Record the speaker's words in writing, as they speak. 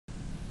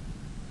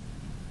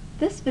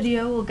This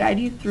video will guide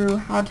you through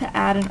how to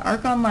add an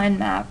ArcOnline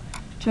map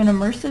to an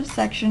immersive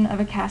section of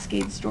a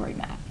Cascade Story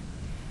Map.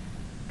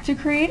 To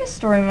create a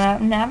story map,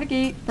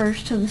 navigate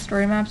first to the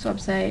Story Maps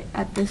website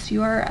at this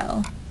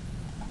URL,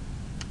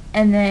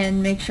 and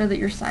then make sure that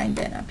you're signed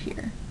in up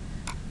here.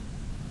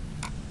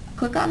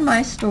 Click on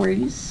My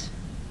Stories,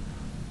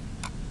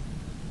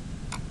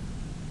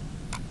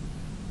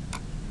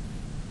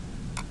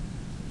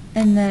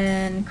 and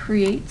then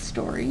Create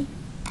Story,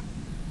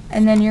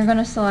 and then you're going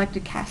to select a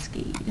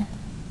cascade.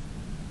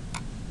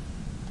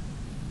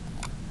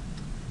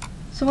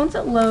 So once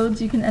it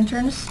loads, you can enter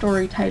in a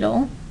story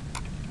title.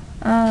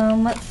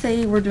 Let's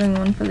say we're doing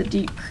one for the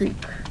Deep Creek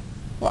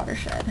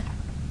watershed.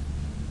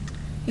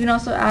 You can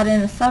also add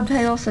in a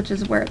subtitle such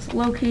as where it's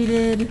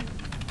located,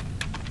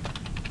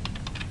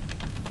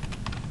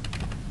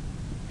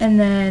 and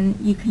then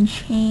you can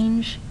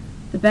change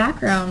the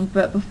background,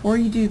 but before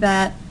you do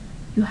that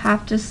you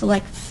have to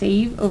select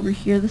Save over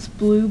here, this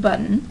blue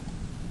button,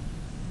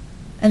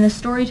 and the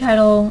story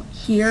title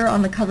here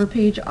on the cover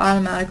page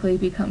automatically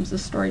becomes the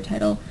story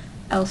title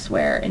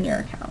elsewhere in your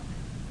account.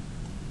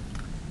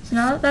 So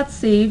now that that's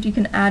saved, you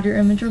can add your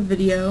image or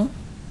video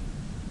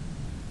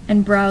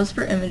and browse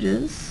for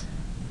images,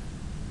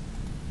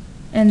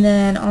 and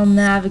then I'll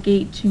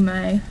navigate to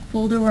my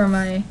folder where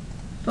my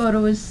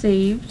photo is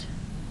saved,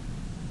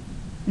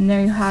 and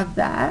there you have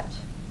that.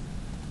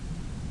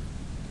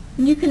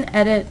 And you can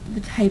edit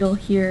the title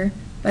here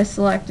by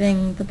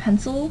selecting the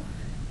pencil,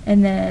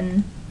 and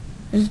then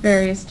there's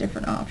various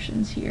different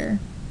options here.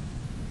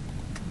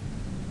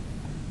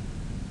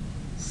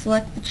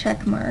 Select the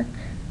check mark,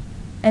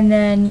 and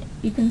then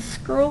you can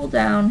scroll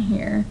down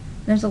here.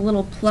 There's a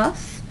little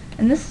plus,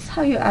 and this is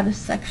how you add a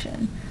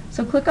section.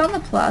 So click on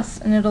the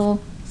plus and it'll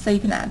say you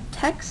can add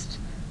text,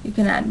 you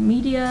can add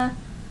media,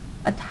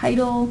 a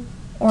title,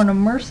 or an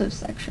immersive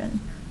section.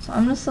 So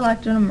I'm going to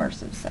select an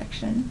immersive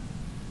section.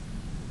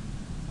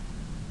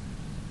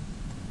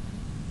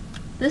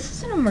 This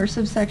is an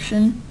immersive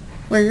section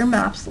where your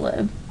maps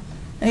live.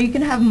 Now you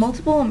can have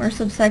multiple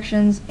immersive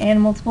sections and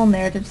multiple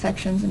narrative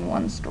sections in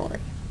one story.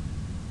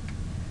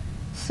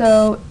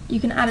 So you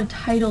can add a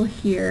title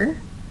here,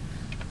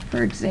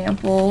 for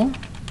example,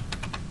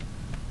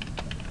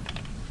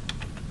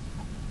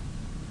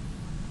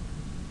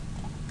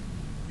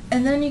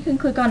 and then you can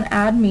click on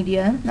Add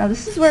Media. Now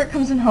this is where it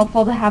comes in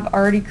helpful to have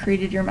already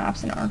created your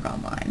maps in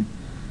ArcOnline.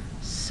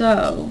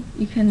 So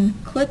you can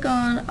click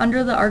on,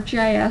 under the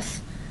ArcGIS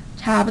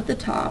tab at the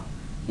top,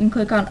 you can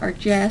click on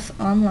ArcGIS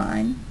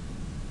Online,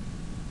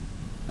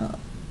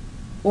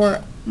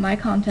 or My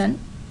Content,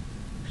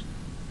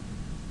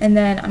 and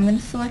then I'm going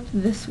to select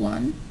this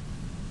one.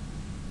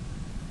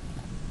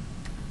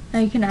 Now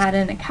you can add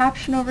in a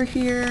caption over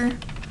here.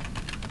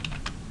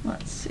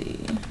 Let's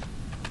see.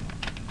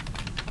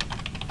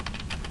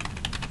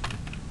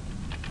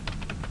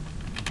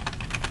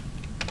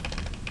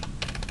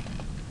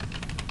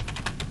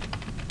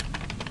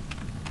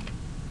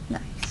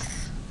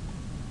 Nice.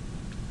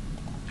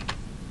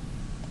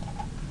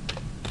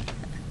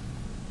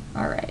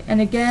 Alright, and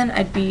again,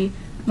 I'd be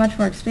much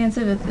more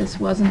expansive if this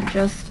wasn't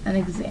just an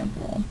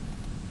example.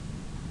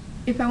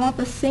 If I want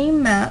the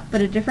same map but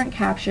a different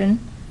caption,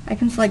 I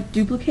can select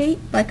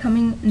Duplicate by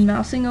coming and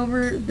mousing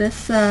over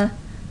this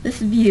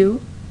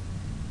view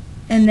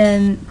and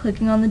then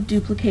clicking on the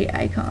duplicate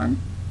icon.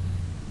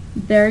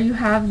 There you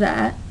have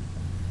that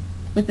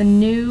with a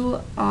new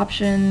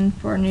option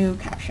for a new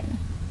caption.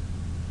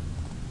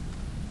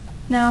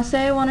 Now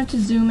say I wanted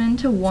to zoom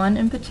into one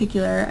in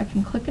particular, I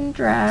can click and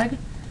drag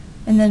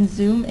and then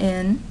zoom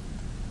in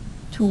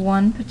to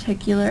one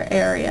particular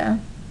area.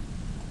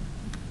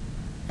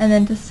 And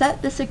then to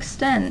set this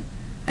extent,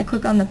 I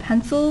click on the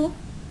pencil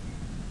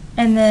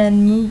and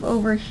then move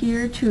over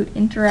here to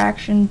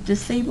Interaction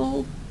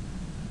Disabled,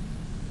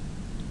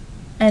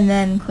 and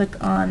then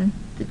click on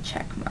the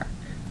check mark.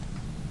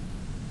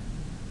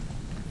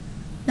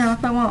 Now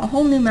if I want a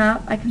whole new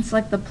map, I can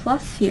select the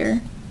plus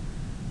here.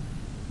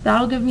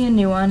 That'll give me a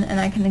new one,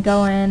 and I can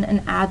go in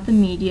and add the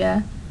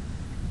media,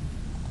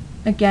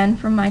 again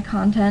from My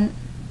Content,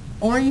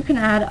 or you can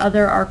add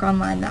other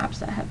ArcOnline maps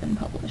that have been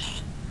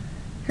published.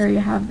 Here you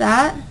have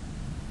that.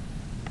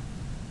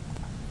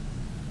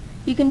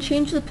 You can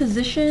change the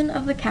position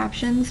of the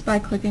captions by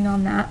clicking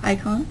on that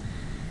icon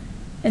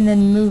and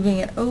then moving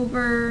it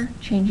over,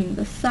 changing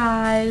the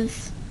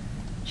size,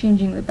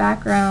 changing the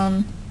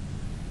background,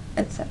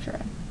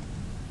 etc.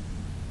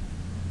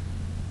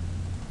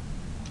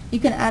 You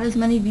can add as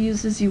many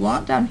views as you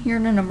want down here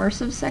in an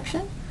immersive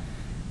section,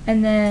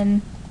 and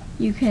then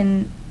you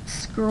can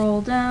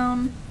scroll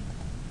down,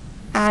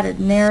 add a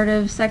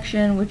narrative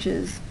section, which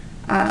is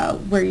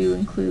where you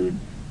include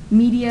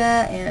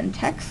media and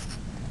text,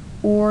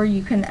 or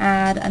you can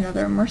add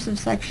another immersive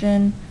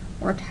section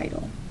or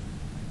title,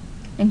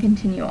 and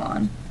continue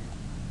on.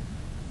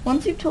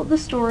 Once you've told the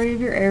story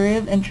of your area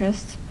of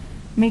interest,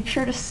 make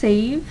sure to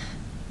save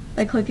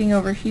by clicking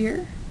over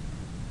here,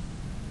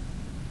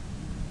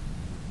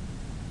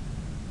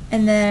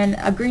 and then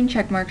a green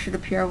check mark should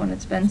appear when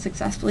it's been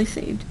successfully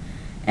saved.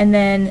 And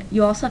then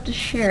you also have to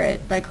share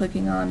it by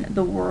clicking on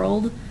the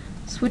world,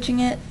 switching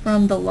it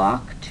from the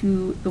lock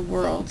to the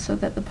world so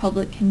that the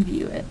public can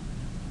view it.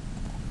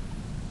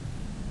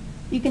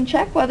 You can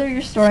check whether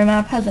your story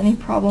map has any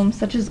problems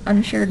such as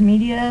unshared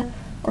media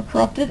or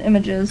corrupted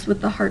images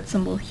with the heart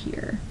symbol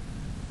here.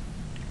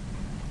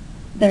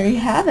 There you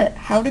have it,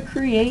 how to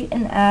create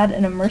and add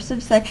an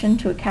immersive section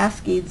to a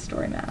Cascade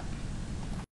story map.